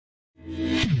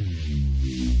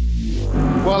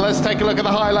Well, let's take a look at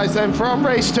the highlights then from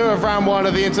race 2 of round 1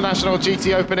 of the International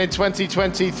GT Open in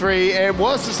 2023. It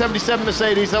was the 77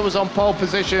 Mercedes that was on pole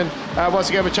position once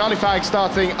again, with Charlie Fagg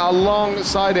starting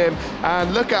alongside him.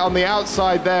 And look at on the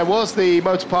outside there was the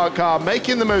Motor Park car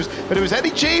making the moves, but it was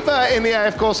Eddie Cheever in the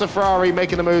AF Corsa Ferrari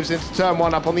making the moves into turn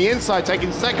 1 up on the inside,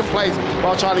 taking second place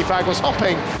while Charlie Fagg was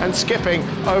hopping and skipping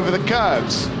over the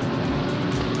curves.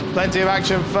 Plenty of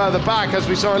action further back as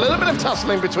we saw a little bit of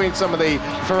tussling between some of the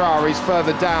Ferraris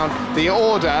further down the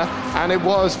order, and it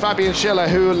was Fabian Schiller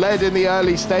who led in the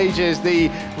early stages, the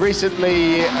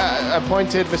recently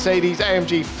appointed Mercedes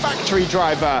AMG factory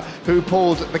driver who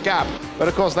pulled the gap. But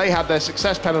of course they had their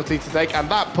success penalty to take,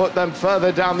 and that put them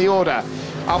further down the order.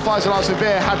 Our Faisal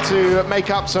Al-Sabir had to make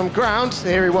up some ground.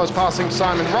 Here he was passing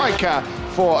Simon Riker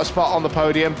for a spot on the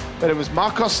podium, but it was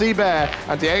Marcos Seber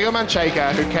and Diego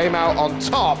Manchega who came out on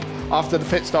top after the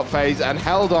pit stop phase and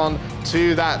held on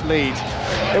to that lead.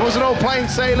 It wasn't all plain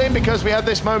sailing, because we had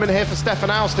this moment here for Stefan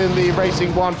Aust in the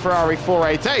Racing 1 Ferrari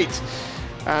 488.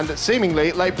 And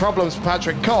seemingly late problems for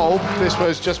Patrick Cole. This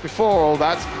was just before all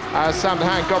that, as Sam de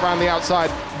Haan got around the outside.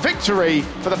 Victory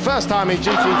for the first time in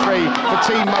GT3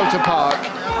 for Team Motor Park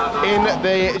in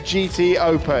the GT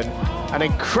Open. An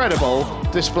incredible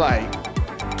display.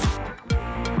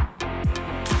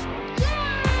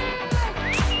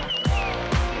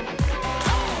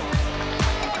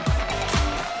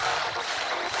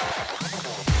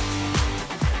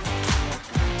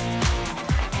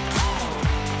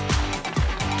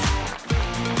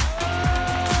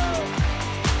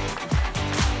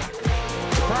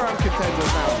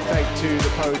 Contenders now to take to the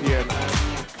podium.